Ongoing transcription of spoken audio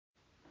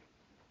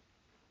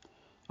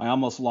I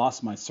almost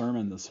lost my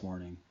sermon this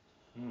morning.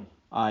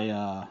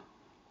 I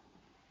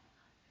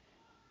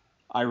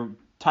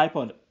type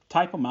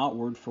them out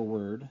word for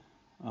word.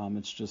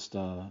 It's just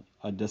a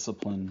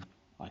discipline.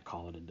 I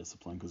call it a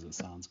discipline because it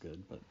sounds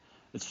good, but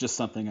it's just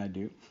something I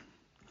do.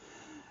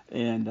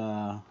 And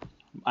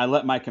I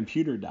let my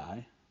computer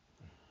die,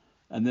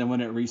 and then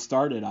when it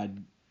restarted,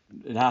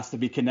 it has to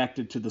be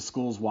connected to the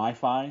school's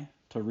Wi-Fi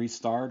to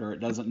restart, or it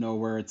doesn't know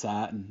where it's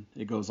at, and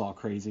it goes all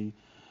crazy.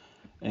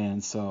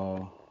 And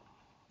so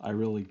I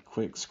really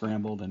quick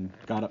scrambled and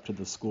got up to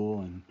the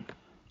school and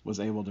was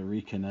able to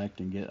reconnect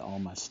and get all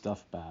my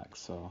stuff back.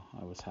 So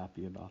I was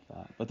happy about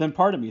that. But then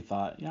part of me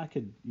thought, yeah, I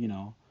could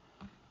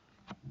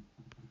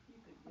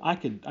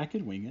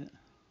wing it.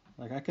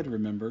 Like I could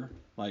remember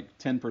like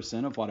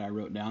 10% of what I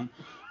wrote down,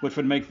 which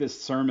would make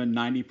this sermon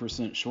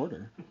 90%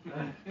 shorter,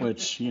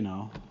 which,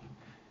 So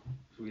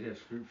we'd have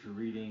scripture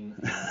reading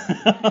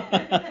and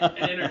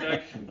an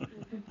introduction.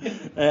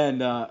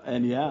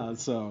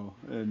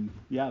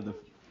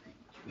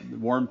 The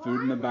warm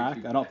food in the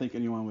back. I don't think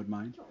anyone would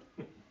mind.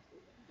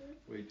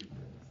 Way too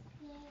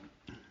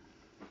fast.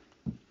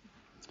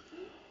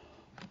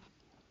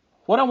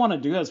 What I want to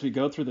do as we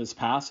go through this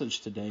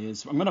passage today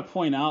is I'm going to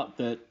point out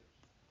that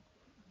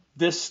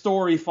this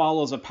story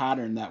follows a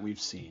pattern that we've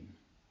seen.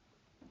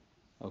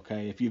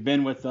 Okay, if you've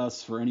been with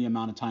us for any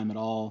amount of time at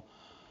all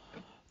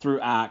through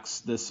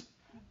Acts, this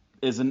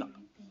is a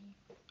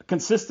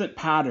consistent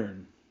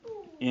pattern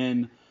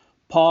in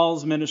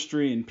Paul's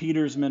ministry and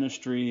Peter's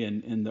ministry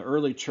and in the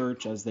early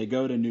church as they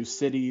go to new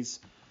cities.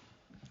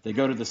 They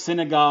go to the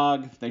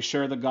synagogue, they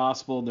share the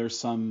gospel, there's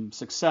some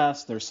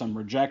success, there's some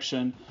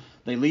rejection.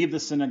 They leave the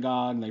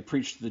synagogue, they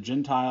preach to the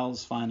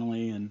Gentiles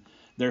finally, and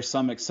there's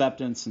some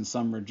acceptance and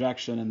some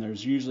rejection, and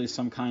there's usually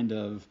some kind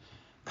of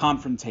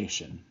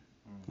confrontation,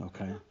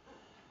 okay?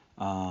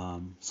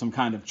 Some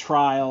kind of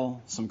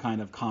trial, some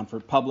kind of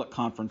public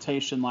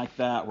confrontation like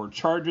that, where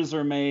charges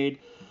are made.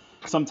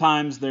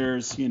 Sometimes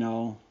there's,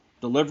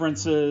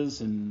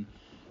 deliverances and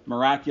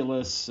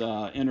miraculous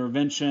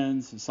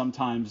interventions, and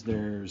sometimes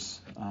there's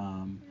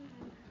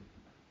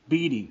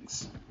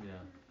beatings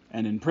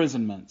and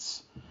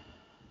imprisonments.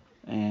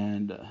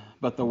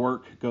 But the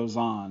work goes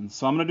on.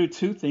 So I'm going to do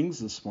two things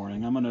this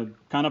morning. I'm going to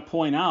kind of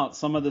point out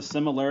some of the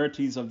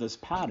similarities of this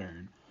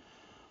pattern.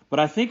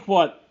 But I think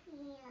what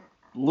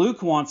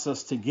Luke wants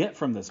us to get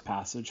from this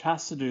passage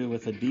has to do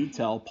with a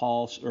detail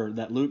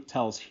that Luke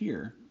tells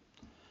here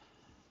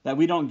that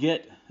we don't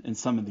get in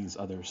some of these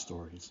other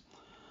stories.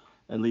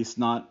 At least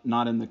not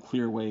in the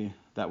clear way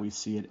that we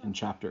see it in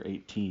chapter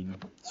 18.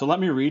 So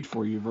let me read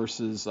for you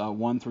verses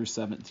 1 through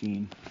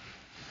 17.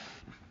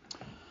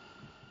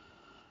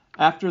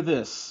 After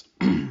this,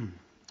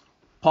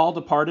 Paul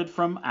departed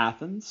from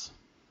Athens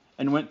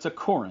and went to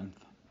Corinth.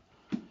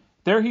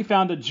 There he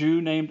found a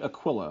Jew named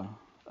Aquila,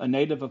 a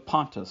native of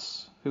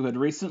Pontus, who had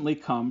recently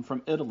come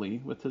from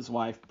Italy with his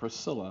wife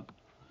Priscilla,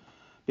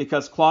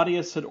 because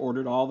Claudius had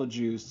ordered all the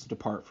Jews to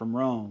depart from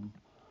Rome.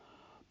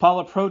 Paul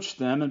approached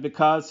them, and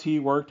because he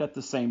worked at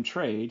the same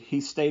trade,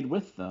 he stayed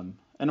with them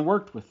and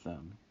worked with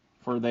them,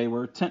 for they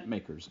were tent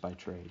makers by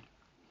trade.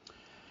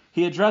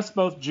 He addressed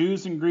both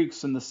Jews and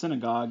Greeks in the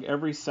synagogue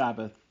every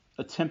Sabbath,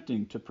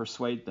 attempting to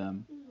persuade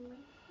them.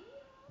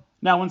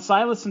 Now when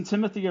Silas and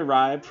Timothy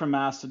arrived from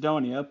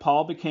Macedonia,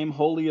 Paul became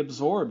wholly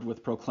absorbed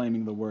with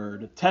proclaiming the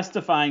word,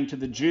 testifying to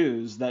the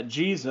Jews that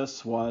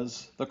Jesus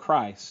was the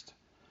Christ.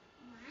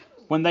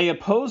 When they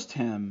opposed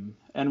him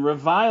and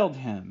reviled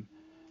him,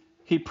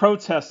 he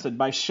protested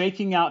by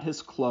shaking out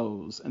his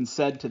clothes and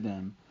said to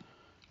them,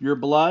 "Your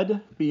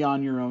blood be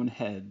on your own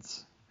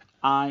heads.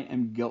 I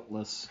am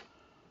guiltless.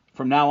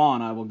 From now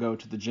on I will go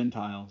to the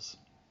Gentiles."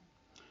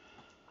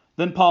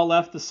 Then Paul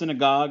left the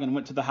synagogue and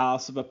went to the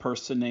house of a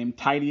person named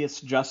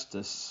Titius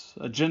Justus,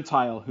 a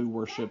Gentile who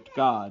worshipped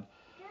God,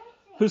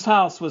 whose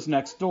house was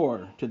next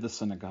door to the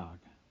synagogue.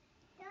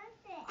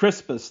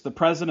 Crispus, the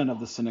president of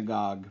the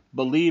synagogue,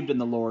 believed in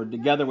the Lord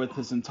together with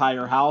his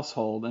entire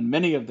household, and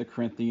many of the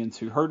Corinthians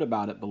who heard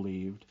about it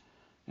believed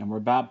and were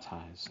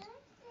baptized.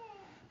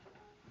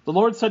 The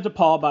Lord said to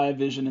Paul by a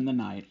vision in the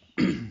night,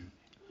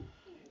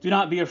 "Do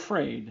not be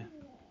afraid,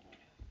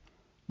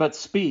 but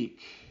speak,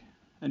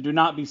 and do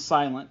not be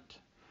silent,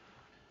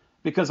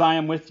 because I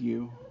am with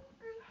you,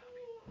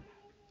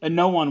 and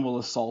no one will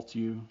assault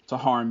you to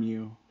harm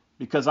you,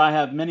 because I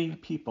have many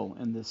people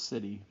in this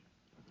city."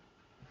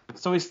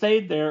 So he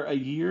stayed there 1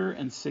 year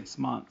and 6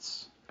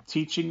 months,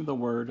 teaching the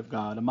word of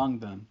God among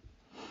them.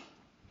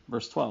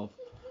 Verse 12.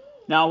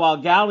 Now while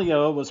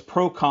Gallio was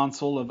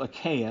proconsul of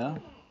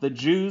Achaia, the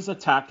Jews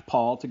attacked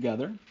Paul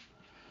together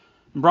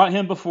and brought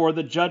him before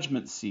the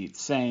judgment seat,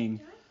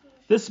 saying,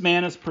 "This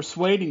man is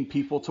persuading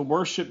people to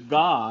worship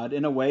God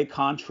in a way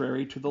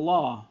contrary to the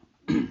law."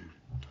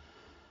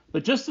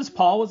 But just as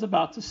Paul was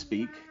about to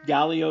speak,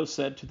 Gallio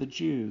said to the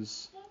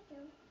Jews,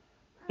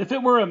 "If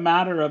it were a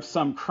matter of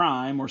some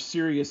crime or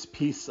serious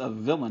piece of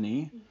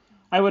villainy,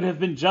 I would have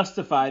been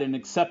justified in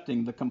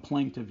accepting the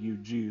complaint of you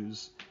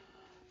Jews.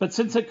 But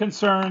since it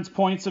concerns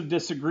points of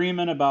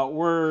disagreement about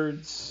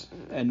words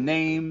and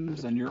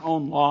names and your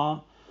own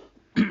law,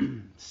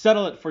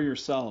 Settle it for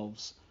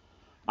yourselves.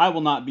 I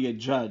will not be a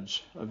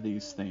judge of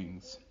these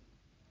things."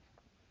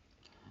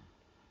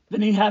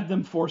 Then he had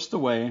them forced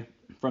away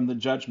from the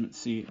judgment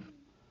seat.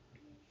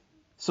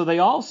 So they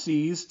all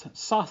seized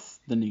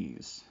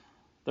Sosthenes,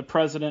 the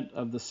president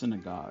of the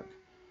synagogue,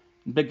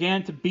 and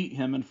began to beat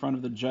him in front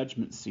of the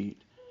judgment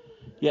seat.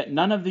 Yet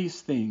none of these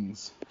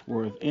things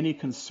were of any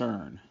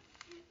concern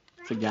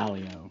to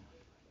Gallio.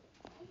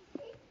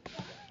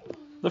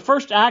 The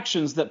first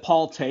actions that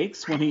Paul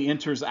takes when he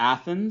enters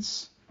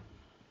Athens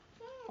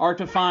are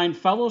to find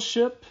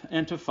fellowship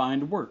and to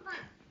find work.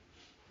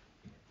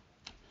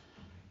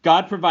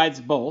 God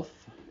provides both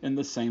in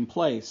the same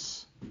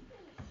place.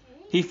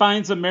 He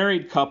finds a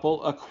married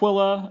couple,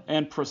 Aquila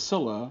and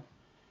Priscilla,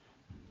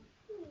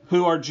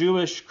 who are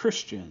Jewish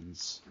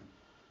Christians.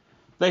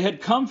 They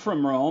had come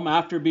from Rome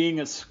after being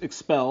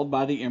expelled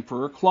by the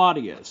Emperor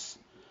Claudius.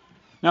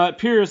 Now it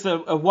appears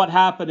that what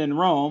happened in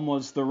Rome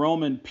was the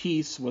Roman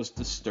peace was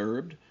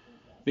disturbed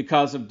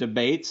because of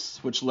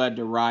debates which led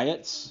to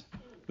riots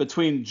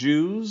between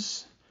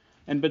Jews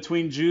and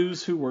between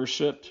Jews who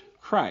worshipped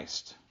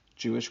Christ,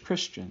 Jewish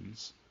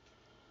Christians.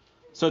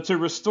 So to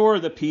restore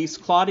the peace,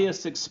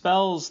 Claudius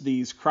expels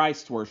these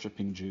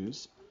Christ-worshiping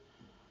Jews,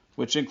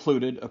 which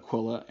included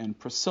Aquila and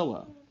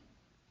Priscilla,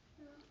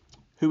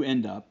 who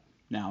end up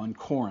now in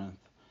Corinth.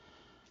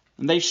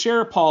 And they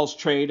share Paul's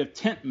trade of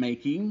tent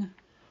making,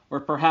 or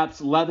perhaps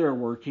leather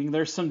working.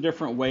 There's some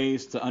different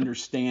ways to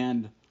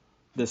understand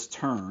this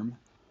term.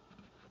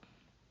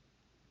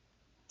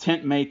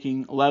 Tent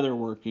making, leather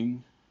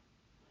working.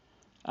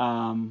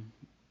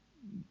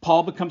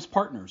 Paul becomes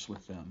partners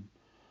with them.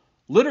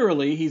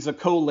 Literally, he's a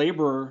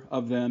co-laborer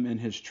of them in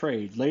his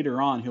trade.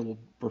 Later on, he'll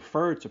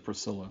refer to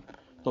Priscilla.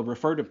 He'll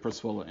refer to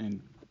Priscilla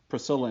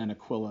and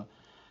Aquila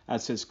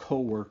as his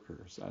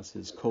co-workers, as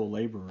his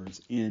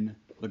co-laborers in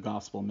the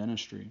gospel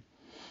ministry.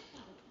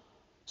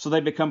 So they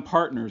become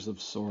partners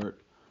of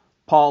sort.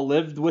 Paul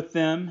lived with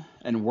them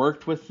and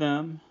worked with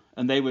them,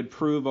 and they would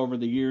prove over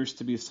the years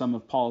to be some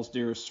of Paul's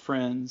dearest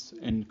friends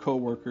and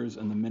co-workers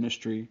in the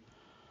ministry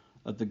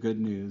of the good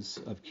news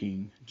of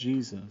King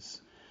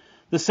Jesus.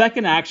 The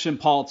second action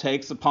Paul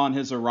takes upon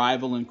his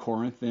arrival in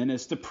Corinth then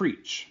is to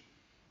preach.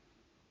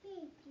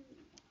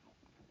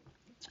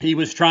 He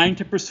was trying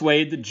to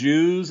persuade the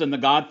Jews and the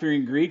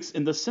God-fearing Greeks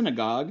in the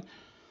synagogue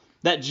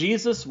that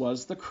Jesus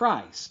was the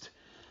Christ,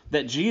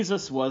 that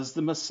Jesus was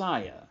the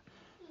Messiah,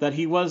 that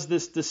he was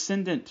this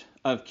descendant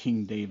of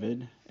King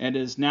David and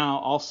is now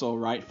also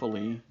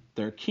rightfully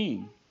their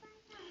king.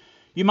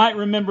 You might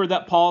remember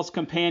that Paul's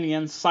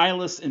companions,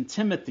 Silas and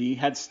Timothy,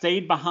 had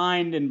stayed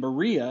behind in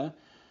Berea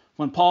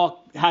when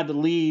Paul had to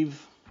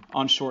leave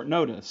on short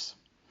notice.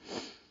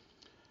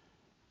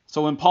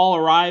 So when Paul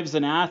arrives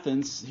in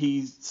Athens,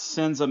 he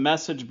sends a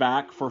message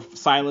back for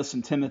Silas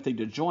and Timothy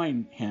to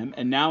join him,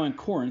 and now in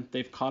Corinth,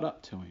 they've caught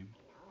up to him.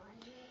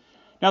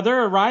 Now,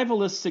 their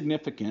arrival is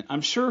significant,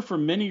 I'm sure for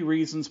many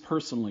reasons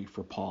personally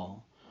for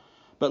Paul.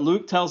 But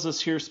Luke tells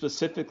us here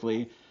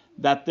specifically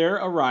that their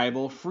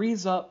arrival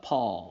frees up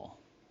Paul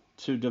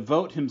to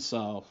devote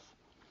himself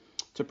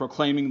to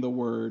proclaiming the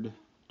word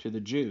to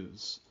the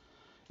Jews.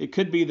 It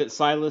could be that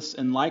Silas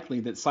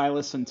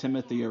and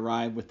Timothy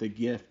arrived with a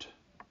gift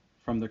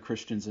from the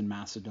Christians in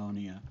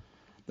Macedonia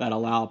that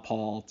allowed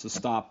Paul to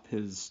stop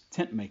his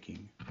tent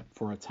making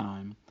for a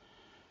time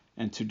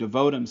and to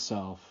devote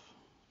himself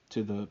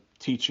to the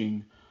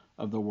teaching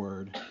of the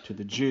word to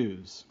the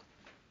Jews.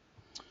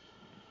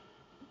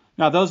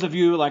 Now, those of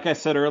you, like I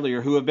said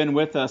earlier, who have been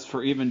with us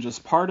for even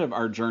just part of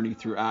our journey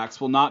through Acts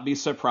will not be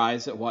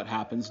surprised at what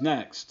happens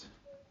next.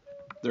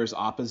 There's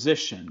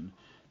opposition.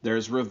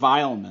 There's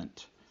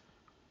revilement.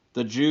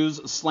 The Jews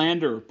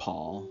slander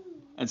Paul,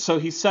 and so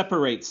he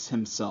separates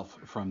himself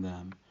from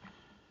them.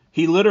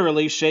 He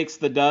literally shakes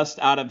the dust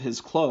out of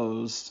his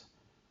clothes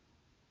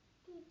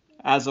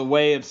as a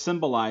way of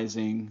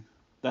symbolizing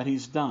that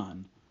he's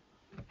done.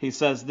 He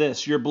says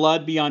this, "Your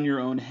blood be on your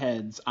own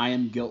heads. I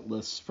am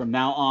guiltless. From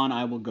now on,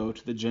 I will go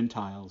to the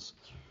Gentiles."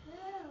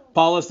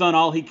 Paul has done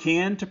all he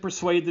can to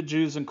persuade the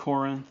Jews in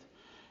Corinth,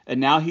 and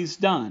now he's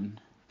done.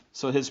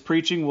 So his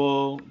preaching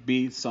will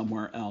be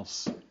somewhere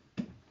else,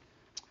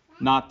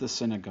 not the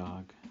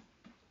synagogue.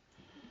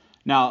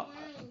 Now,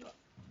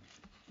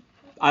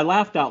 I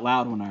laughed out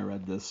loud when I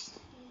read this,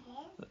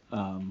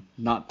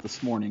 not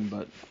this morning,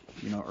 but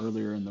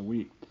earlier in the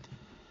week.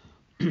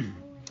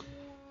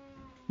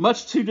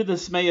 Much to the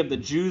dismay of the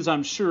Jews,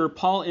 I'm sure,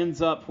 Paul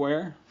ends up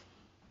where?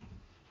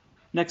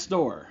 Next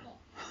door.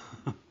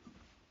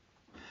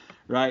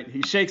 Right?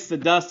 He shakes the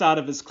dust out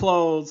of his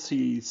clothes.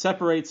 He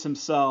separates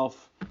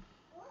himself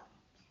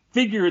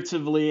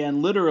figuratively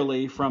and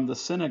literally from the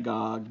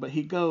synagogue, but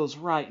he goes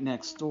right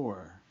next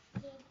door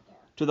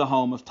to the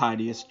home of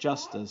Titius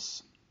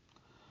Justus.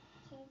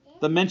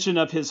 The mention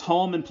of his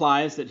home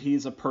implies that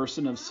he's a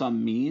person of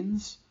some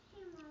means,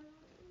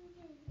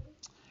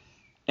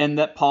 and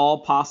that Paul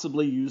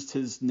possibly used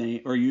his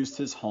name or used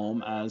his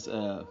home as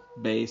a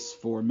base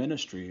for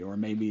ministry, or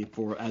maybe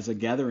as a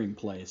gathering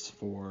place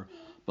for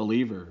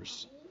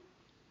believers.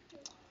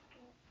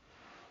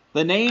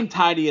 The name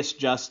Titius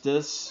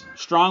Justus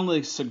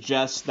strongly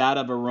suggests that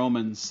of a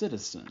Roman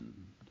citizen.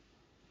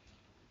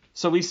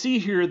 So we see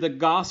here the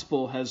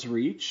gospel has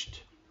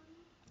reached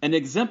an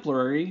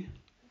exemplary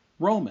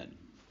Roman.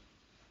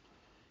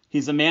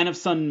 He's a man of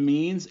some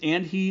means,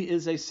 and he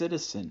is a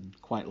citizen,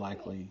 quite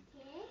likely.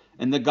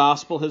 And the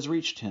gospel has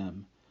reached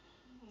him.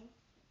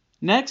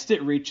 Next,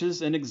 it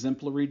reaches an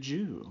exemplary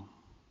Jew,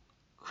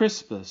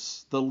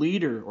 Crispus, the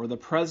leader or the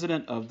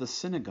president of the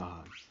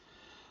synagogue.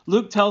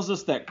 Luke tells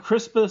us that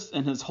Crispus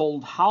and his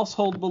whole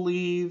household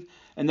believe,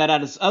 and that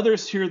as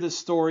others hear this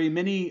story,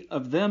 many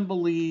of them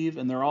believe,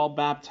 and they're all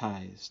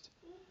baptized.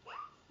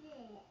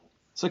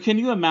 So can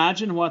you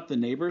imagine what the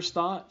neighbors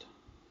thought?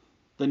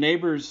 The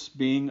neighbors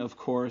being, of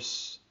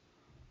course,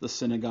 the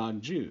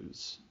synagogue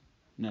Jews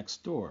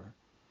next door.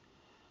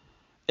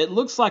 It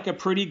looks like a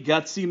pretty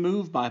gutsy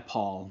move by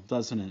Paul,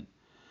 doesn't it?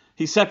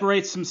 He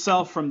separates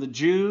himself from the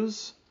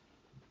Jews.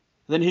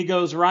 Then he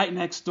goes right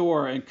next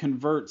door and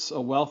converts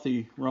a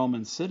wealthy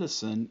Roman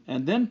citizen,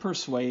 and then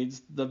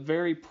persuades the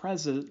very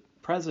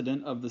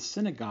president of the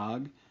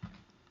synagogue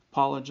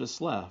Paul had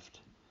just left.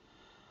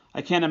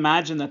 I can't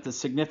imagine that the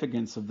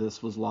significance of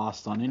this was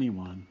lost on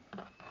anyone.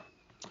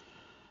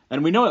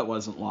 And we know it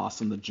wasn't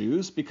lost on the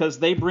Jews because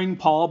they bring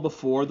Paul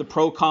before the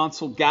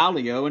proconsul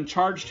Gallio and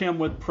charged him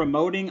with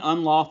promoting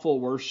unlawful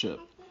worship.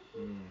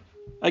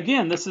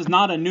 Again, this is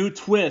not a new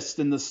twist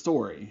in the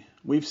story.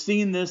 We've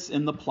seen this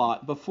in the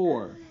plot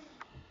before.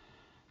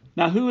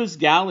 Now, who is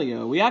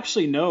Gallio? We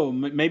actually know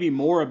maybe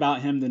more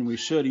about him than we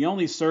should. He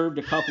only served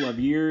a couple of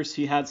years.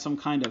 He had some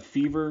kind of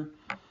fever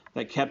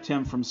that kept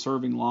him from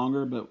serving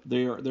longer, but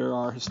there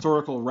are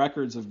historical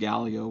records of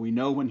Gallio. We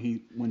know when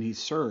he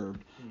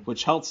served,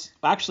 which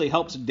actually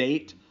helps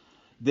date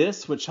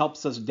this, which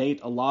helps us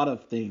date a lot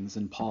of things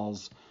in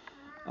Paul's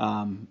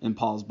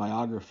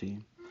biography.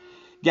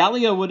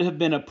 Gallio would have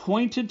been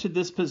appointed to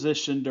this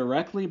position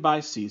directly by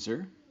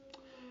Caesar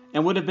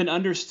and would have been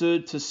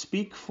understood to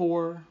speak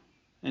for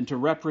and to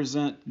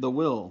represent the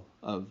will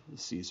of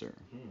Caesar.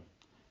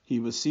 He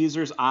was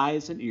Caesar's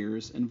eyes and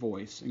ears and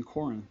voice in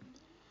Corinth.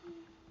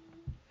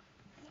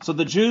 So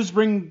the Jews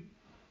bring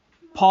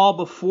Paul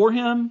before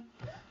him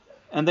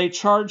and they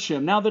charge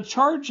him. Now the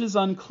charge is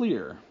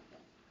unclear.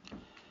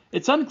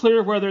 It's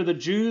unclear whether the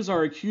Jews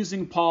are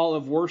accusing Paul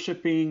of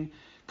worshiping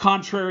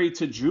contrary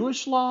to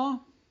Jewish law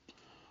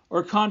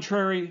or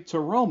contrary to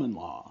Roman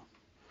law.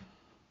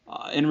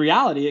 In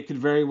reality, it could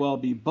very well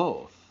be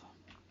both.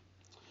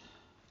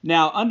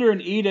 Now, under an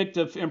edict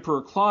of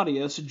Emperor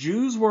Claudius,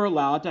 Jews were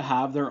allowed to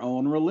have their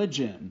own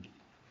religion.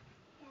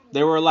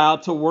 They were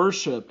allowed to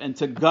worship and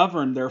to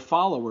govern their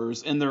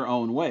followers in their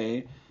own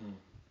way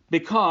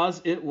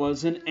because it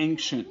was an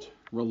ancient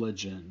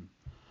religion.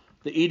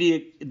 The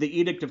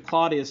edict of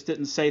Claudius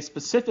didn't say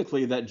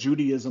specifically that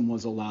Judaism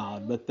was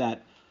allowed, but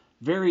that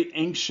very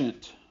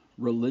ancient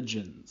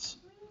religions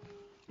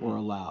were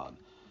allowed.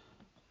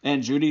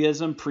 And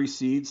Judaism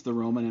precedes the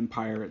Roman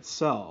Empire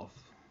itself.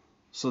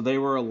 So they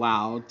were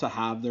allowed to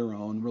have their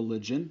own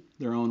religion,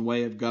 their own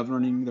way of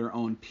governing their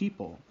own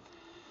people.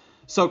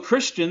 So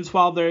Christians,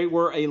 while they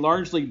were a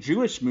largely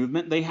Jewish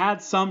movement, they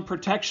had some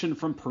protection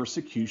from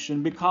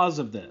persecution because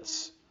of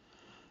this.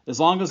 As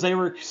long as they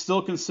were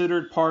still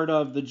considered part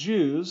of the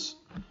Jews,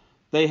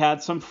 they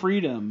had some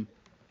freedom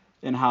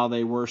in how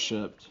they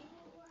worshiped.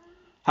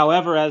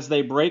 However, as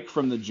they break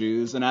from the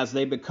Jews and as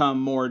they become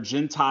more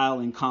Gentile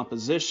in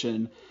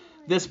composition,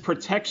 this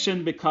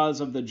protection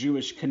because of the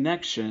Jewish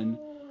connection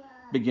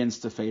begins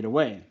to fade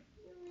away.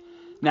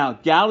 Now,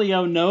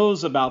 Gallio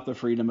knows about the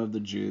freedom of the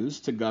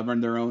Jews to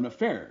govern their own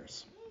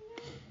affairs.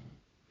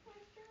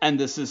 And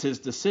this is his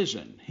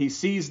decision. He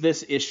sees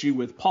this issue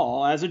with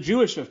Paul as a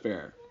Jewish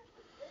affair.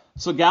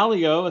 So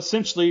Gallio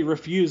essentially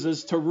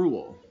refuses to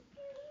rule.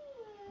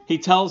 He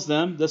tells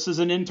them this is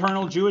an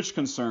internal Jewish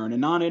concern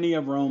and not any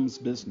of Rome's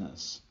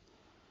business.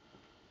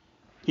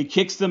 He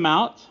kicks them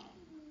out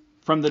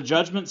from the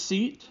judgment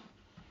seat.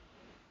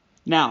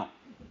 Now,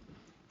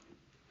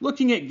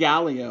 looking at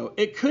Gallio,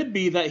 it could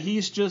be that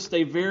he's just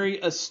a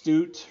very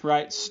astute,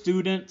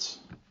 student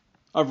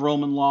of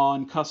Roman law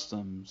and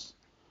customs.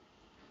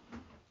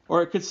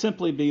 Or it could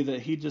simply be that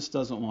he just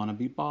doesn't want to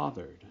be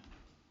bothered.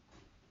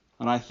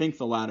 And I think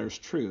the latter is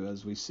true,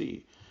 as we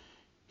see.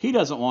 He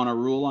doesn't want to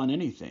rule on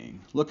anything.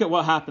 Look at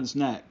what happens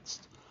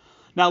next.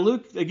 Now,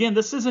 Luke, again,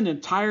 this isn't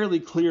entirely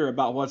clear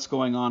about what's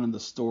going on in the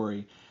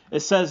story.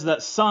 It says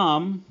that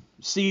some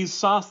seize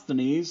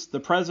Sosthenes, the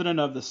president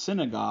of the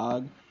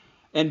synagogue,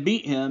 and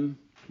beat him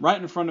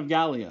right in front of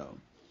Gallio.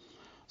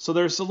 So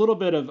there's a little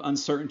bit of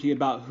uncertainty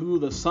about who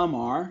the some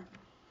are.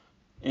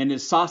 And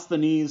is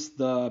Sosthenes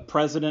the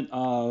president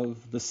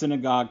of the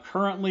synagogue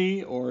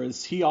currently, or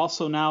is he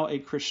also now a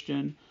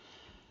Christian?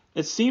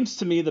 It seems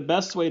to me the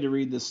best way to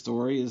read this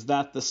story is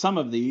that the some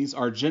of these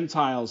are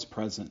Gentiles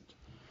present.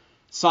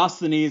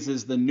 Sosthenes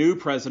is the new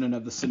president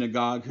of the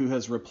synagogue who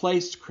has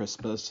replaced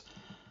Crispus,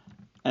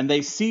 and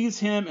they seize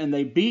him and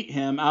they beat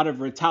him out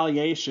of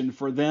retaliation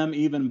for them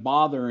even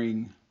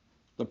bothering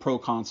the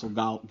proconsul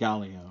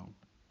Gallio.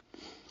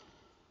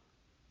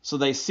 So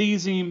they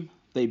seize him,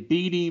 they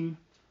beat him,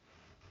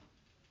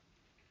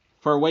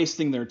 for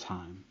wasting their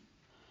time.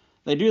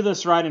 They do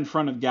this right in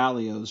front of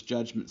Gallio's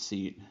judgment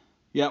seat.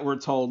 Yet we're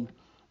told,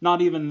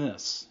 not even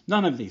this,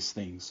 none of these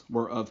things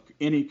were of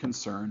any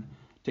concern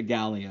to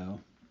Gallio.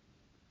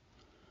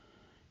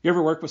 You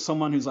ever work with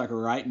someone who's like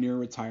right near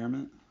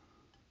retirement?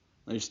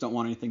 They just don't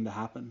want anything to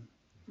happen.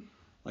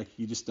 Like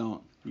you just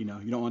don't, you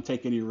don't want to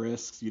take any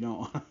risks. You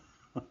don't.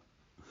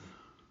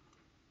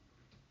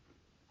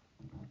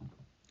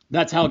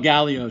 That's how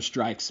Gallio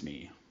strikes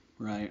me,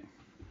 right?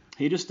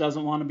 He just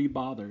doesn't want to be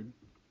bothered.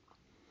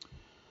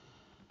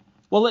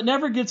 Well, it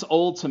never gets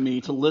old to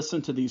me to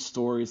listen to these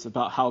stories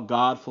about how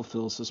God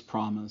fulfills his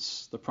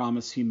promise, the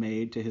promise he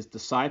made to his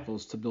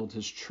disciples to build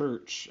his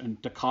church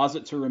and to cause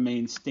it to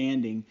remain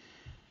standing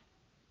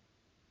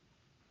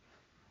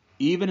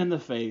even in the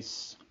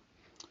face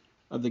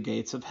of the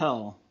gates of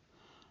hell.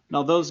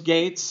 Now, those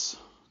gates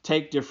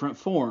take different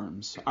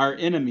forms. Our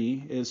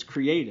enemy is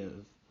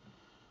creative.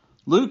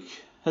 Luke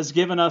has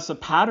given us a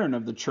pattern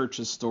of the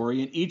church's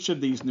story in each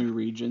of these new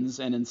regions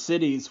and in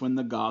cities when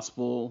the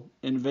gospel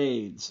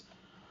invades.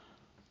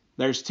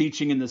 There's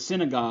teaching in the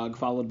synagogue,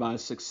 followed by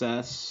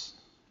success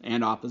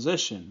and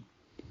opposition.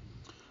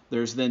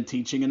 There's then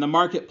teaching in the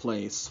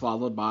marketplace,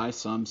 followed by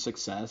some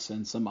success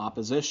and some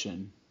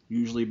opposition,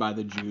 usually by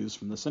the Jews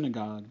from the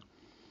synagogue.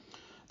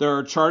 There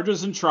are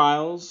charges and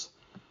trials.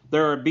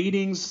 There are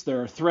beatings.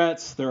 There are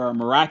threats. There are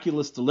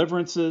miraculous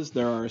deliverances.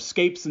 There are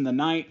escapes in the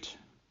night.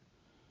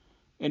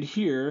 And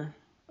here,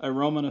 a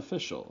Roman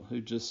official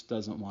who just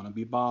doesn't want to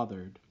be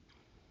bothered.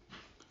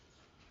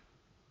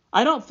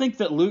 I don't think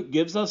that Luke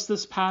gives us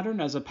this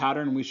pattern as a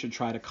pattern we should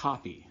try to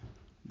copy,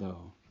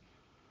 though.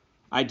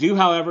 I do,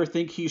 however,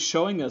 think he's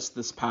showing us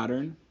this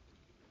pattern,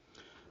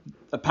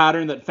 a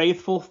pattern that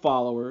faithful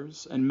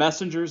followers and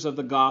messengers of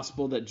the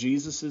gospel that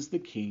Jesus is the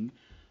King,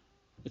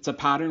 it's a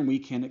pattern we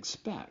can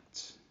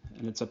expect,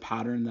 and it's a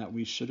pattern that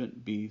we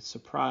shouldn't be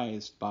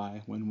surprised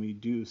by when we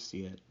do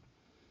see it.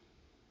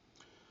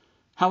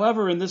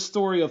 However, in this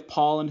story of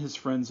Paul and his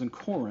friends in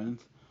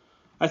Corinth,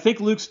 I think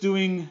Luke's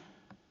doing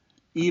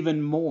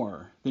even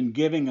more than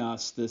giving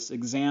us this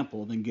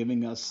example, than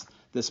giving us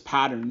this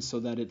pattern so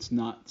that it's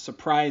not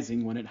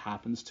surprising when it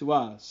happens to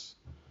us.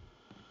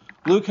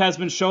 Luke has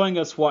been showing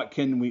us what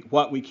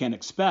we can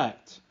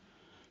expect.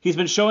 He's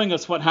been showing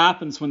us what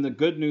happens when the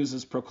good news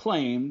is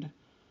proclaimed.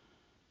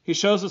 He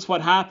shows us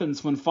what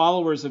happens when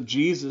followers of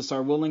Jesus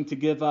are willing to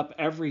give up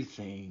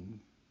everything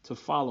to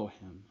follow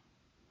him.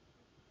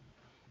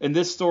 In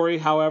this story,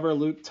 however,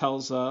 Luke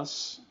tells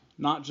us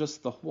not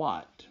just the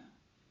what,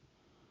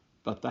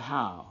 but the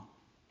how.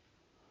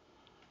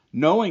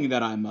 Knowing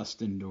that I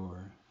must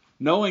endure,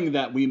 knowing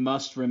that we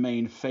must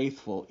remain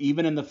faithful,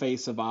 even in the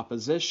face of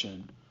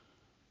opposition,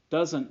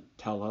 doesn't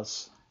tell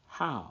us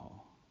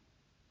how.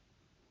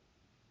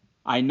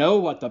 I know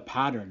what the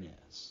pattern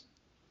is,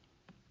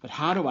 but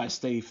how do I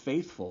stay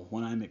faithful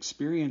when I'm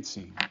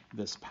experiencing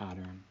this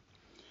pattern?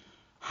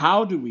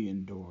 How do we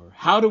endure?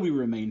 How do we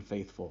remain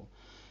faithful?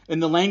 In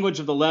the language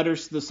of the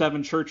letters to the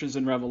 7 churches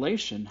in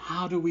Revelation,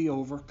 how do we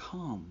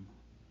overcome?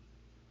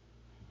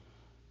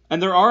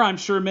 And there are, I'm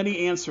sure,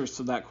 many answers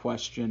to that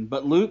question,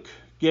 but Luke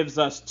gives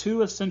us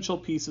 2 essential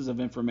pieces of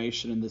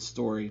information in this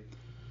story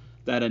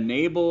that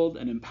enabled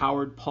and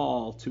empowered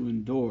Paul to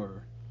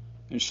endure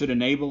and should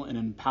enable and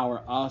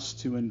empower us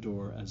to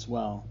endure as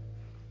well.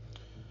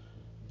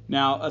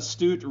 Now,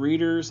 astute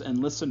readers and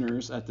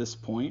listeners at this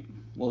point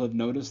will have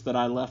noticed that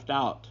I left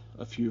out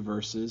a few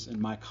verses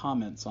in my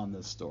comments on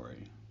this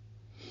story.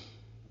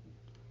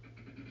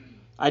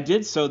 I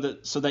did so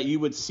that you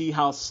would see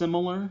how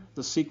similar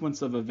the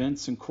sequence of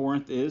events in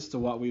Corinth is to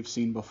what we've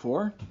seen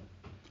before.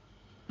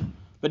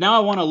 But now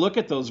I want to look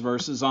at those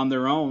verses on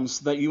their own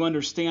so that you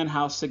understand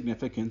how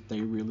significant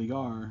they really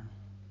are.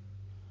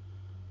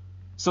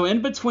 So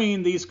in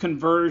between these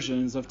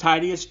conversions of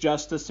Titius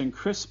Justus and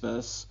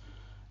Crispus,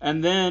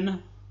 and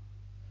then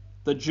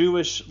the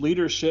Jewish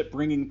leadership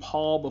bringing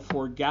Paul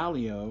before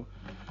Gallio,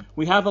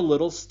 we have a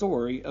little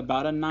story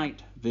about a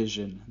night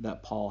vision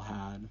that Paul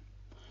had.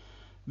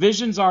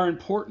 Visions are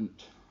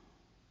important,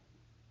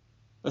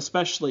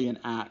 especially in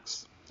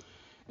Acts.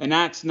 In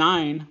Acts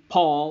 9,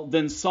 Paul,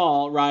 then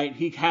Saul, right,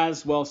 he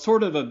has,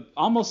 sort of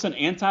almost an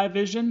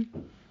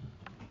anti-vision.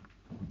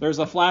 There's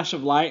a flash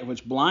of light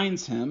which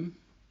blinds him,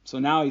 so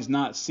now he's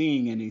not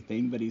seeing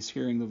anything, but he's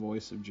hearing the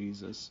voice of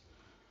Jesus.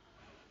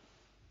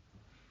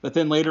 But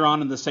then later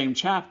on in the same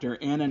chapter,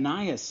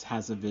 Ananias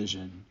has a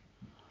vision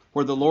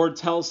where the Lord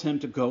tells him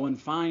to go and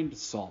find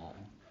Saul.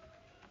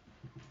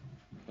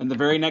 In the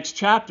very next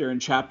chapter, in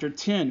chapter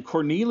 10,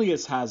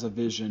 Cornelius has a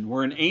vision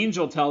where an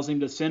angel tells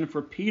him to send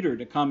for Peter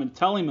to come and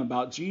tell him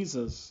about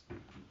Jesus.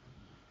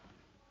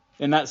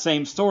 In that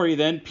same story,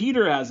 then,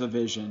 Peter has a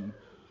vision.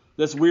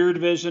 This weird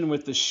vision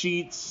with the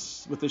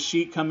sheets, with the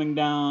sheet coming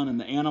down and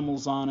the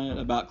animals on it,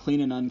 about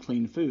clean and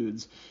unclean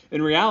foods.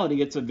 In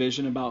reality, it's a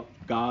vision about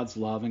God's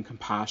love and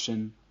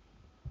compassion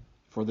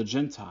for the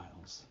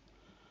Gentiles.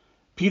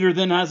 Peter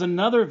then has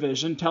another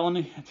vision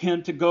telling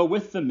him to go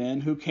with the men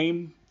who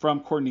came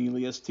from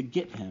Cornelius to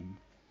get him.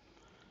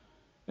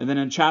 And then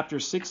in chapter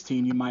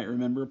 16, you might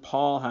remember,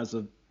 Paul has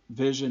a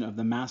vision of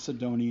the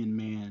Macedonian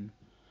man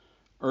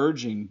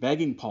urging,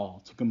 begging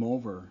Paul to come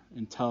over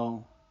and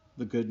tell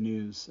the good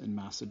news in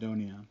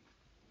Macedonia.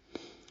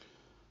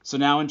 So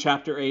now in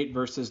chapter 8,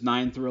 verses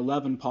 9 through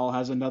 11, Paul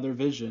has another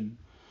vision.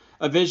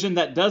 A vision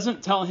that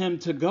doesn't tell him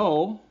to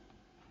go,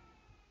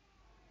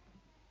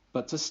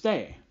 but to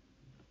stay.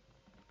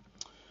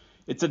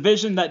 It's a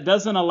vision that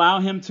doesn't allow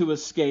him to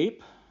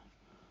escape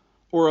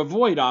or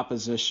avoid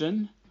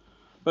opposition,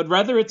 but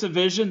rather it's a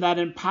vision that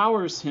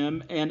empowers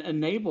him and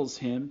enables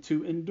him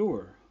to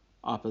endure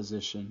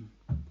opposition.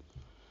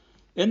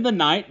 In the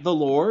night, the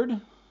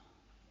Lord,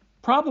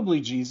 probably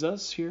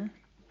Jesus here,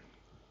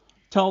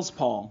 tells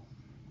Paul,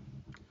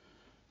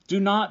 "Do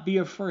not be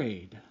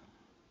afraid,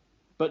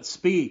 but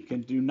speak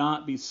and do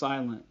not be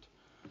silent,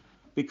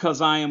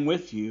 because I am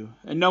with you,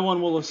 and no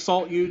one will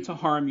assault you to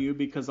harm you,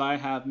 because I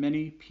have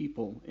many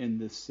people in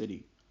this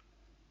city."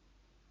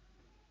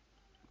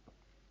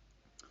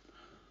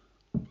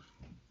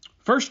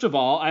 First of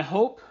all, I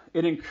hope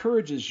it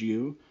encourages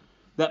you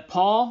that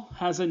Paul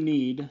has a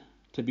need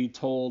to be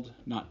told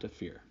not to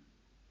fear.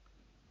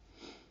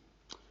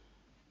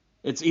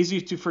 It's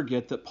easy to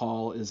forget that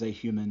Paul is a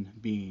human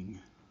being,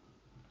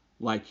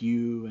 like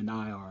you and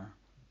I are.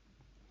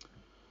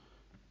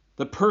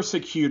 The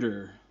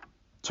persecutor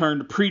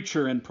turned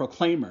preacher and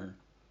proclaimer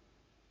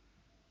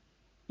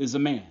is a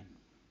man.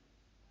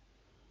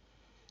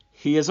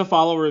 He is a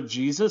follower of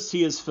Jesus.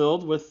 He is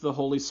filled with the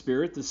Holy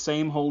Spirit, the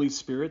same Holy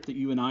Spirit that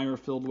you and I are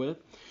filled with.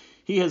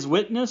 He has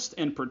witnessed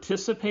and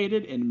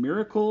participated in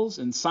miracles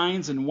and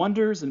signs and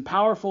wonders and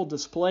powerful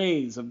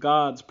displays of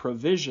God's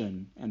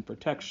provision and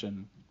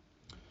protection.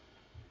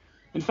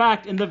 In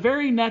fact, in the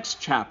very next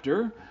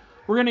chapter,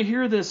 we're going to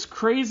hear this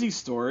crazy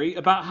story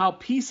about how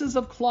pieces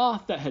of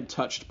cloth that had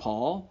touched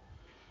Paul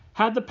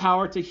had the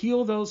power to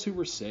heal those who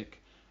were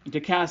sick and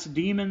to cast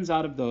demons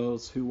out of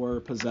those who were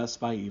possessed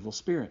by evil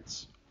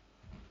spirits.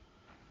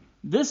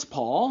 This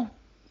Paul,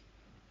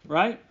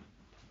 right,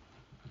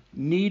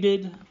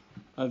 needed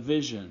a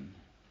vision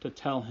to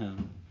tell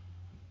him,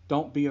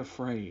 don't be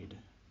afraid.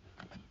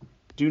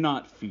 Do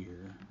not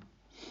fear.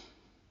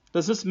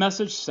 Does this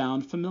message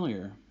sound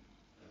familiar?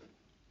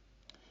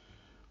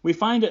 We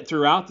find it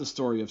throughout the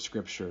story of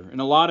Scripture in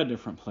a lot of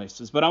different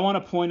places, but I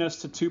want to point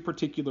us to two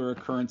particular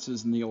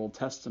occurrences in the Old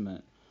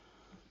Testament.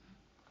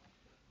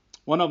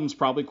 One of them is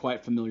probably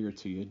quite familiar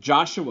to you.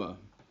 Joshua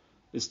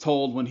is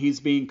told when he's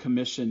being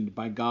commissioned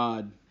by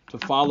God to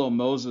follow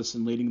Moses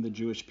in leading the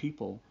Jewish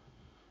people,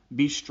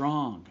 be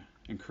strong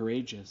and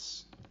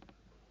courageous.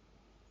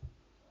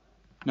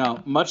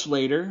 Now, much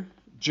later,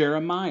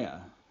 Jeremiah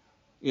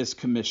is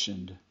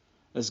commissioned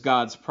as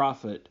God's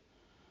prophet.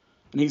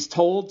 And he's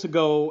told to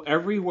go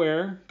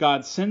everywhere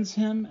God sends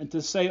him and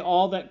to say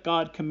all that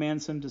God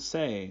commands him to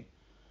say.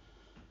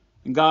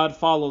 And God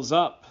follows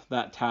up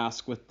that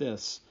task with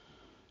this: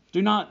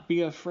 do not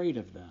be afraid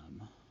of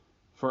them,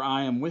 for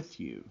I am with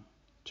you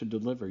to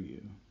deliver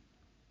you.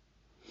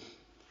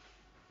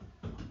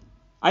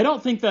 I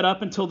don't think that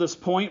up until this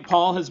point,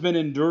 Paul has been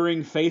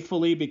enduring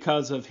faithfully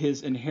because of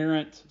his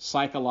inherent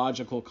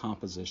psychological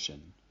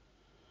composition.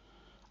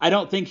 I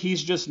don't think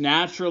he's just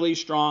naturally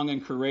strong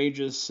and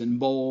courageous and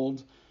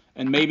bold,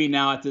 and maybe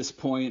now at this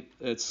point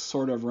it's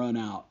sort of run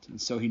out,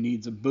 and so he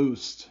needs a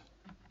boost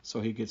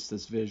so he gets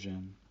this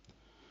vision.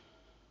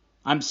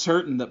 I'm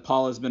certain that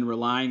Paul has been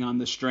relying on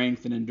the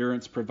strength and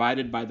endurance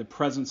provided by the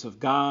presence of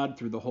God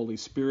through the Holy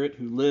Spirit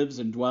who lives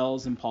and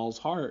dwells in Paul's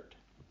heart.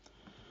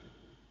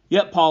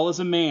 Yet Paul is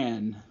a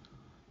man.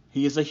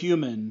 He is a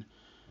human.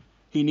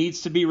 He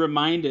needs to be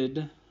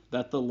reminded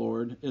that the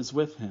Lord is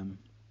with him.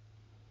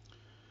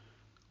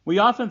 We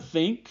often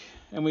think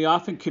and we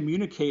often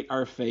communicate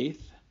our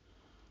faith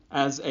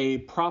as a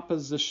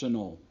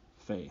propositional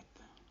faith,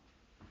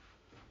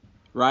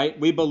 right?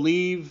 We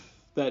believe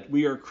that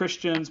we are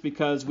Christians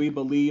because we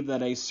believe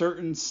that a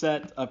certain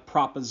set of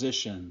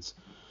propositions,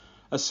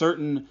 a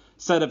certain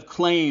set of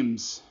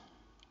claims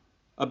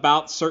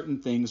about certain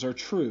things are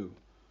true.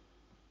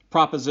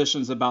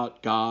 Propositions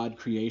about God,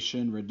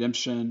 creation,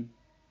 redemption,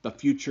 the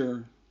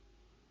future,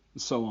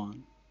 and so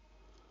on.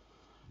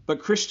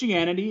 But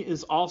Christianity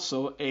is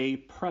also a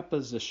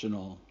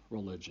prepositional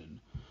religion.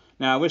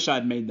 Now, I wish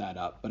I'd made that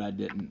up, but I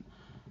didn't.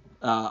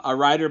 A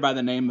writer by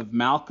the name of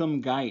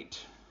Malcolm Guite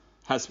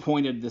has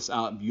pointed this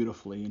out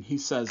beautifully, and he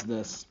says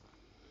this: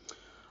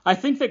 I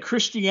think that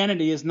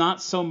Christianity is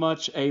not so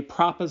much a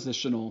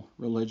propositional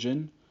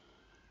religion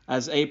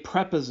as a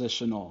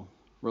prepositional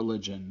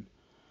religion.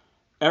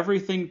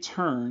 Everything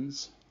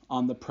turns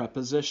on the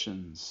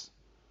prepositions,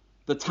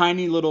 the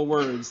tiny little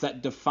words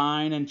that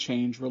define and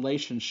change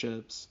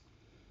relationships.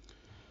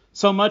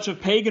 So much of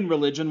pagan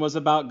religion was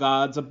about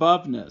God's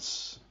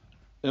aboveness,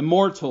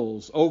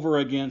 immortals over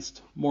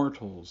against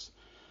mortals,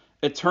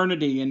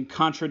 eternity in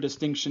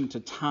contradistinction to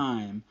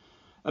time,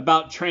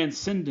 about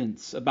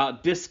transcendence,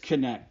 about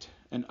disconnect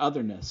and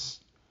otherness.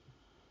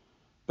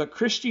 But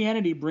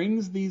Christianity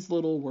brings these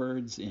little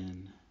words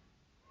in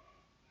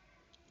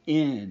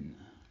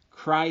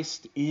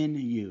Christ in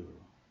you,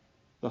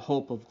 the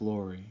hope of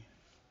glory.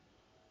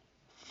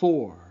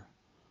 For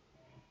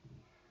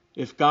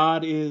If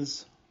God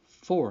is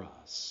for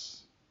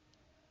us,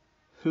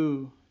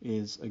 who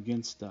is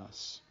against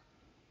us?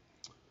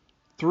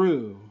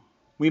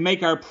 We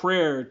make our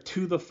prayer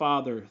to the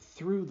Father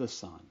through the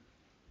Son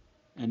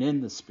and in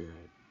the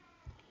Spirit.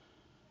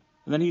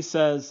 And then he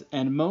says,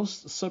 and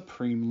most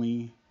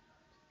supremely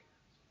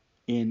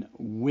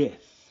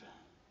with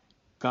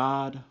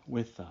God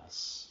with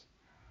us.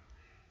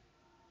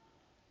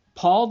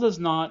 Paul does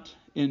not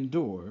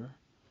endure.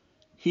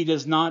 He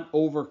does not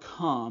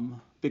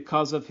overcome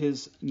because of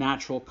his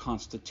natural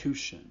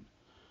constitution,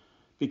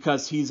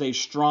 because he's a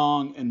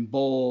strong and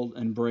bold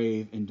and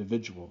brave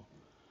individual.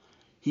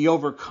 He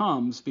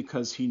overcomes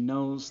because he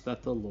knows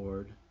that the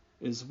Lord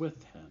is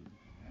with him.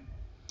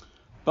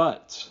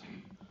 But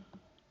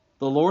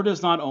the Lord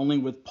is not only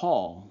with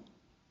Paul.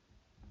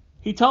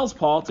 He tells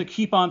Paul to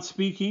keep on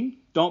speaking,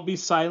 don't be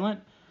silent,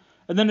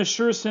 and then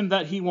assures him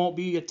that he won't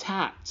be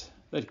attacked,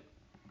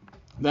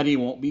 that he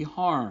won't be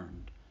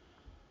harmed.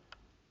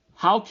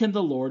 How can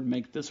the Lord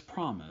make this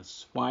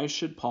promise? Why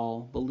should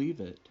Paul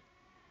believe it?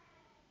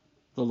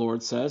 The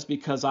Lord says,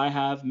 because I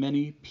have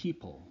many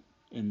people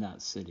in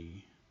that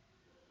city.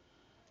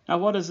 Now,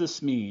 what does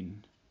this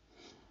mean?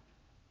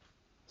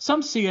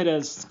 Some see it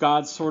as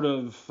God's sort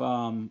of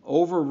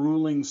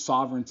overruling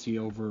sovereignty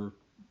over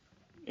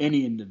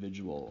any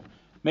individual.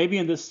 Maybe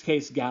in this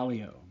case,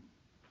 Gallio.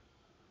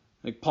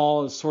 Like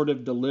Paul is sort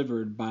of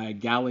delivered by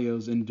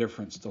Gallio's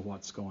indifference to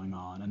what's going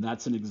on. And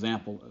that's an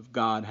example of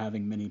God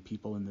having many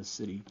people in this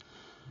city.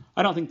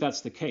 I don't think that's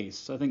the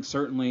case. I think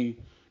certainly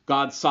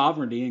God's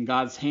sovereignty and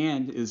God's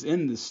hand is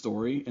in this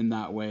story in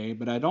that way.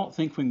 But I don't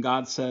think when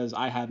God says,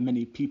 I have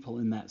many people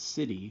in that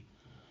city,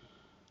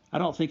 I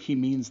don't think he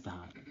means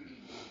that.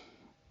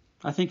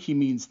 I think he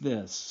means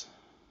this.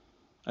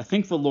 I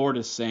think the Lord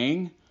is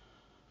saying,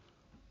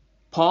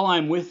 Paul,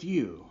 I'm with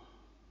you,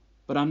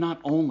 but I'm not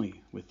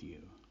only with you.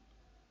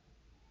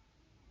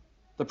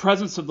 The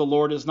presence of the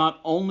Lord is not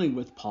only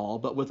with Paul,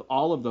 but with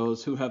all of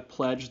those who have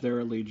pledged their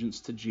allegiance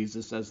to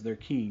Jesus as their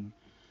king.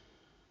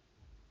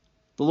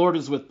 The Lord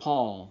is with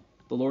Paul.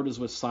 The Lord is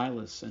with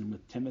Silas and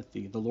with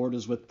Timothy. The Lord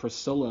is with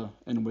Priscilla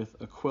and with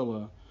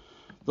Aquila.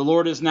 The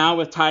Lord is now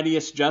with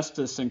Titius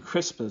Justus and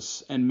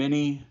Crispus and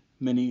many,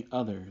 many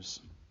others.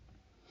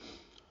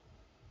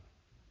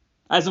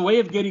 As a way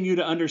of getting you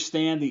to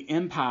understand the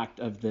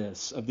impact of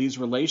these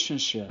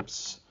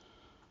relationships,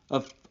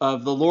 of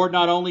the Lord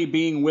not only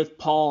being with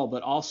Paul,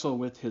 but also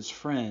with his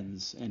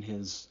friends and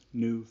his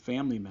new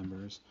family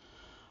members,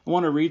 I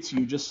want to read to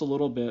you just a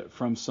little bit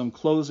from some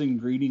closing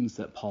greetings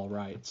that Paul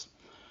writes.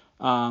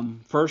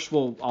 First,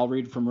 I'll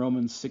read from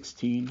Romans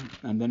 16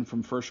 and then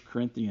from 1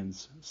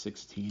 Corinthians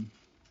 16.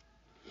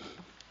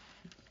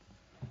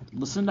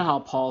 Listen to how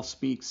Paul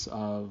speaks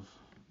of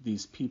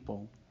these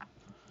people.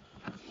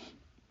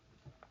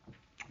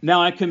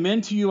 Now I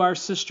commend to you our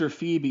sister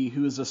Phoebe,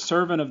 who is a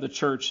servant of the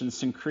church in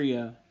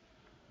Cenchrea,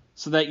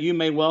 so that you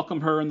may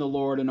welcome her in the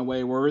Lord in a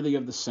way worthy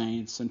of the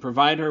saints, and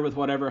provide her with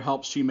whatever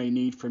help she may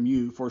need from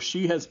you, for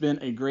she has been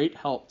a great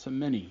help to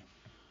many,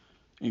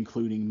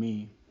 including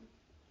me.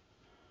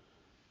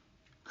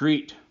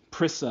 Greet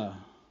Prisca,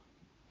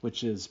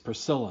 which is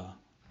Priscilla,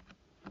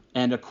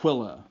 and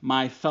Aquila,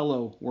 my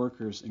fellow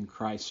workers in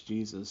Christ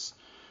Jesus,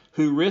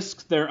 who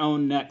risked their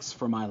own necks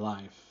for my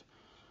life.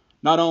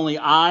 Not only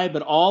I,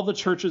 but all the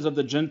churches of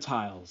the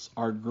Gentiles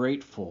are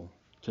grateful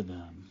to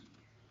them.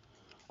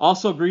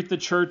 Also greet the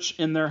church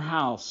in their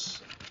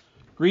house.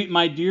 Greet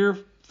my dear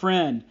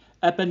friend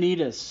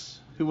Epaenetus,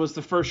 who was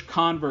the first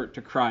convert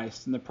to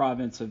Christ in the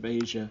province of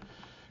Asia.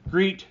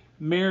 Greet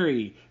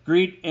Mary.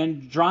 Greet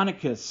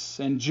Andronicus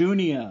and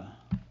Junia.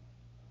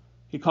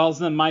 He calls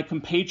them my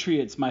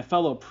compatriots, my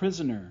fellow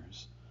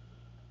prisoners.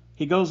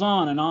 He goes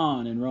on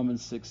in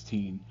Romans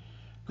 16.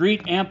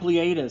 Greet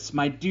Ampliatus,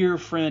 my dear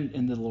friend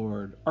in the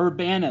Lord,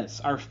 Urbanus,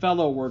 our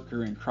fellow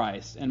worker in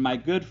Christ, and my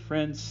good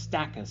friend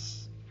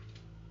Stachys.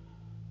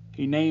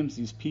 He names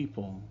these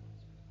people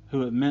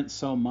who have meant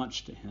so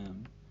much to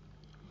him.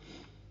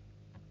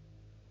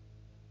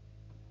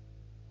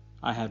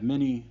 I have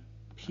many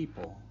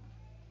people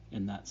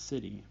in that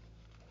city.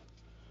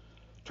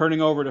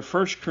 Turning over to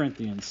 1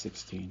 Corinthians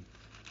 16.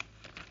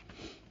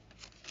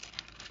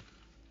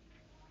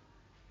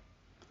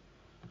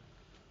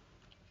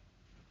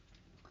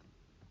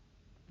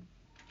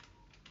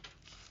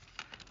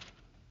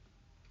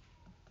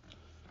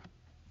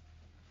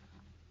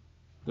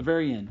 The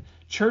very end.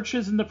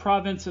 Churches in the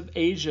province of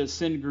Asia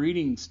send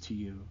greetings to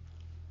you.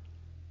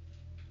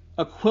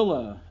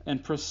 Aquila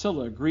and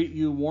Priscilla greet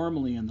you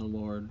warmly in the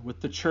Lord,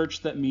 with the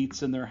church that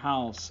meets in their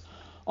house.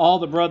 All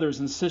the brothers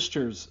and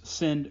sisters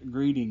send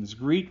greetings.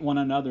 Greet one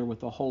another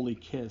with a holy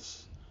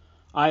kiss.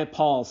 I,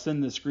 Paul,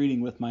 send this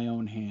greeting with my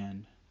own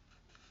hand.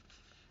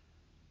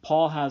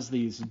 Paul has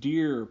these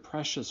dear,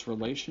 precious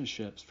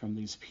relationships from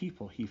these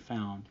people he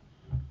found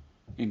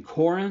in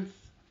Corinth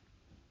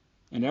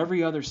and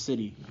every other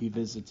city he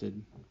visited.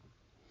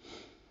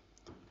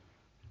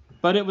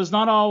 But it was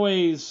not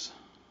always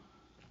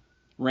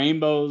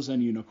rainbows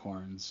and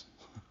unicorns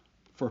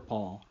for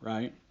Paul,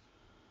 right?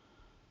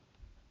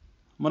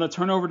 I'm going to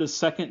turn over to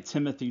 2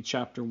 Timothy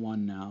chapter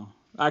 1 now.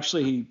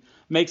 Actually, he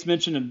makes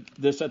mention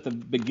of this at the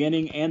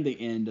beginning and the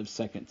end of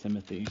 2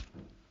 Timothy.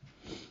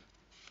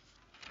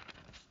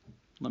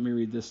 Let me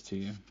read this to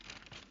you.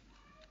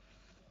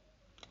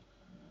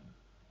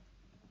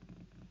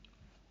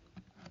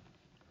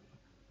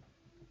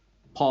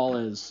 Paul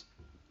is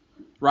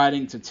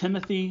writing to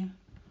Timothy.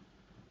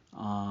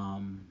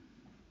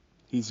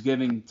 He's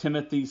giving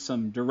Timothy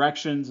some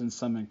directions and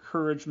some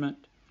encouragement.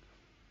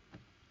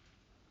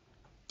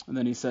 And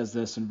then he says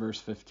this in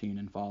verse 15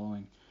 and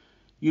following.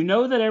 You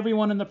know that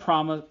everyone in the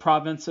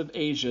province of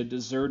Asia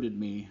deserted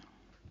me,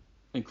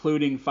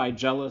 including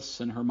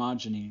Phygellus and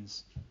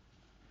Hermogenes.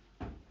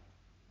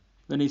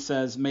 Then he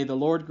says, may the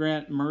Lord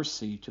grant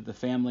mercy to the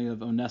family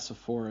of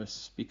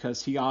Onesiphorus,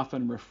 because he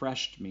often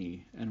refreshed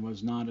me and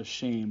was not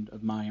ashamed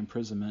of my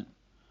imprisonment.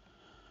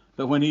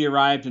 But when he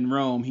arrived in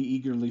Rome, he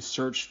eagerly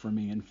searched for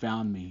me and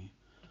found me.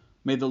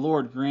 May the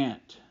Lord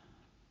grant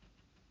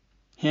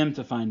him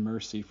to find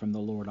mercy from the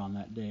Lord on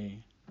that day.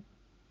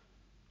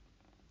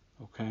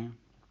 Okay?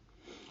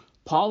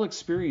 Paul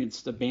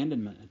experienced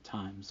abandonment at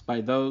times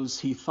by those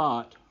he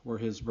thought were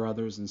his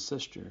brothers and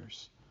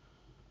sisters.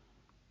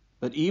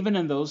 But even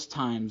in those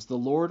times, the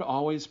Lord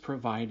always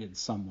provided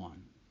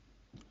someone.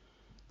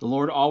 The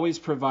Lord always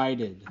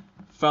provided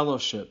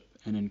fellowship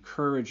and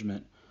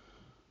encouragement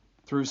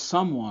through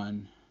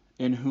someone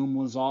in whom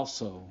was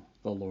also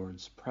the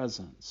Lord's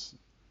presence.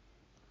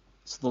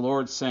 It's the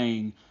Lord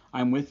saying,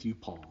 I'm with you,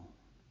 Paul,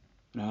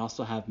 and I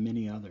also have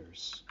many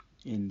others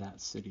in that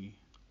city.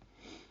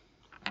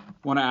 I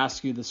want to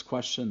ask you this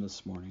question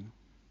this morning.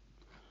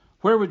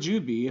 Where would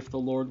you be if the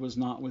Lord was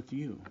not with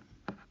you?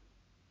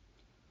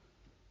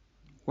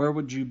 Where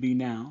would you be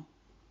now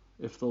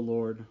if the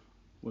Lord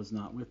was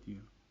not with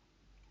you?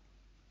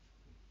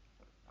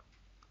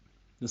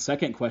 The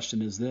second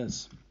question is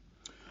this.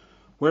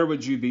 Where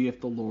would you be if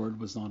the Lord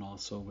was not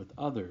also with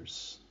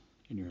others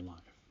in your life?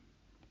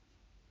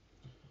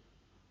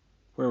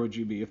 Where would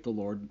you be if the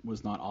Lord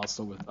was not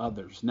also with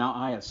others? Now,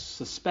 I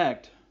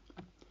suspect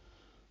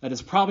that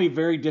it's probably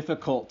very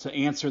difficult to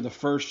answer the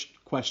first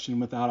question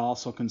without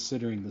also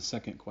considering the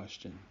second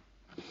question.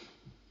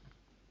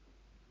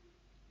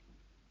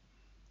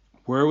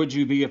 Where would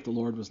you be if the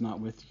Lord was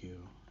not with you?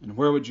 And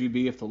where would you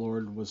be if the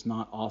Lord was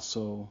not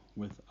also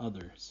with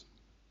others?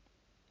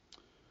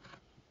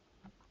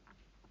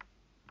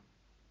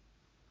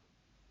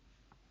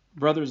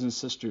 Brothers and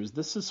sisters,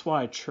 this is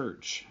why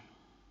church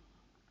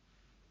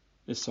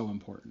is so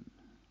important.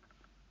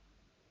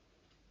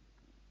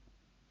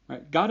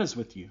 Right? God is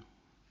with you.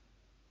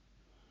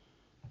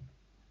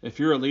 If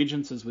your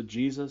allegiance is with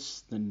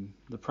Jesus, then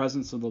the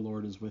presence of the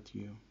Lord is with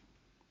you.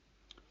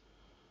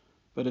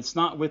 But it's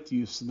not with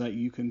you so that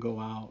you can go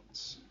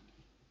out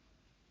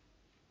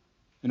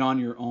and on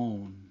your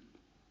own,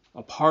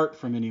 apart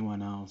from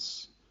anyone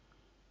else,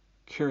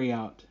 carry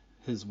out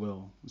His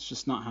will. It's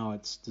just not how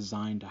it's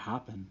designed to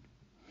happen.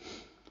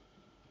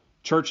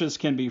 Churches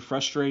can be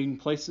frustrating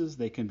places.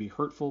 They can be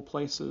hurtful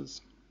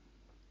places.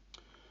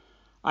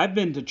 I've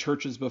been to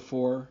churches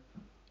before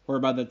where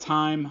by the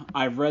time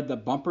I've read the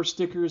bumper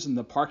stickers in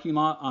the parking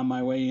lot on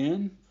my way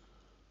in,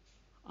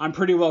 I'm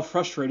pretty well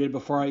frustrated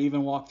before I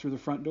even walk through the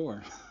front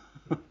door.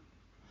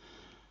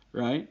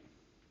 Right?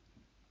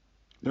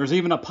 There's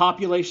even a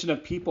population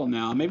of people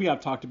now. Maybe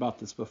I've talked about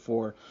this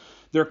before.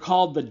 They're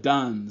called the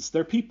Duns.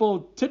 They're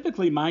people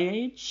typically my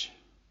age,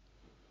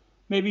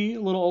 maybe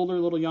a little older, a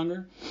little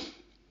younger,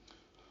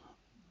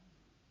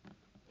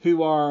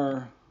 who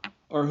are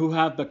or who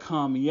have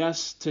become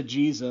yes to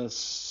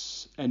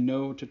Jesus and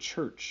no to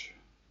church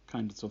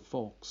kinds of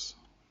folks.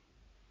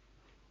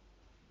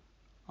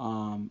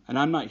 And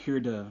I'm not here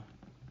to,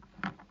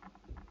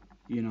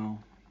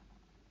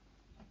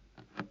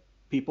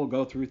 people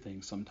go through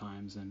things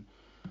sometimes, and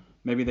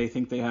maybe they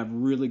think they have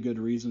really good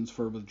reasons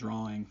for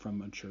withdrawing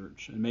from a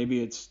church. And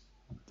maybe it's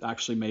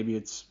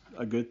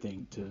a good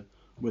thing to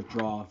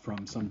withdraw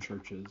from some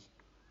churches.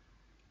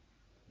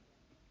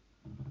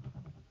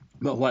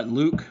 But what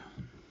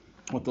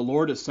the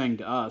Lord is saying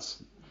to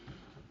us,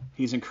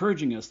 He's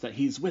encouraging us that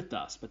He's with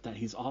us, but that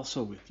He's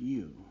also with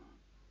you.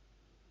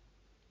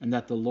 And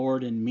that the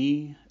Lord in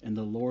me and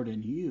the Lord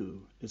in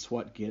you is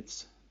what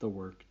gets the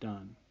work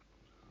done.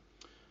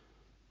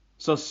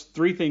 So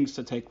 3 things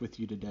to take with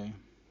you today.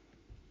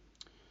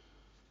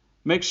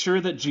 Make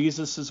sure that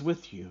Jesus is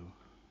with you.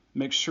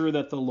 Make sure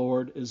that the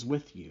Lord is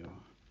with you.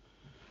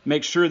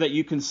 Make sure that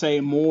you can say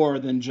more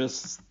than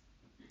just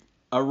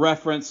a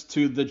reference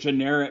to the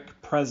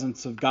generic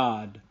presence of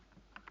God,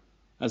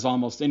 as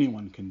almost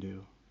anyone can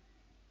do.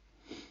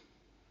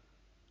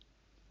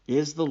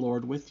 Is the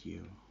Lord with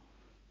you?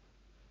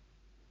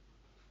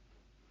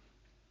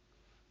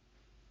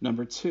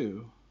 Number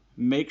 2,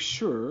 make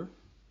sure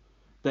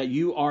that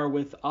you are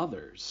with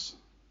others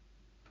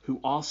who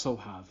also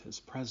have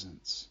His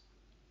presence.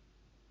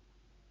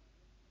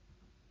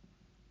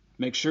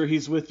 Make sure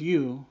He's with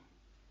you.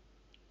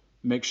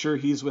 Make sure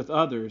He's with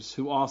others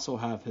who also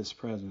have His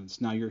presence.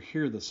 Now you're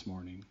here this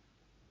morning,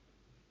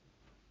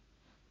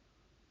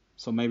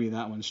 so maybe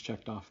that one's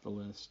checked off the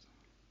list.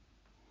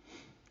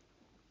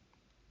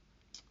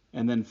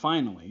 And then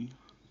finally,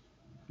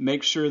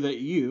 make sure that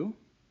you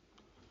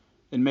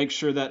and make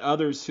sure that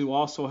others who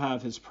also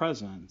have his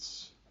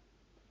presence,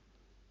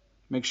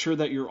 make sure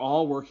that you're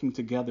all working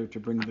together to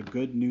bring the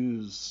good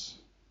news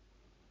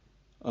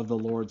of the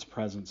Lord's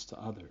presence to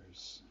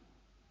others.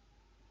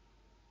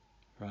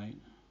 Right?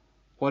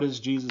 What is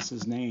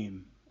Jesus'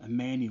 name?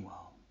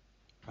 Emmanuel.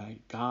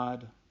 Right?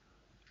 God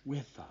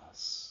with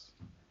us.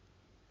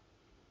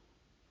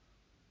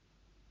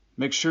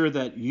 Make sure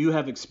that you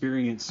have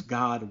experienced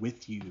God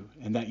with you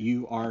and that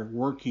you are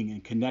working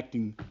and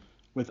connecting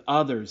with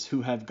others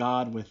who have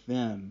God with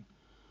them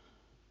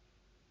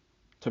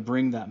to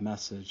bring that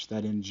message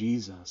that in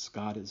Jesus,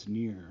 God is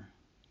near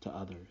to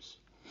others.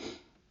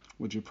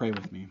 Would you pray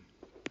with me?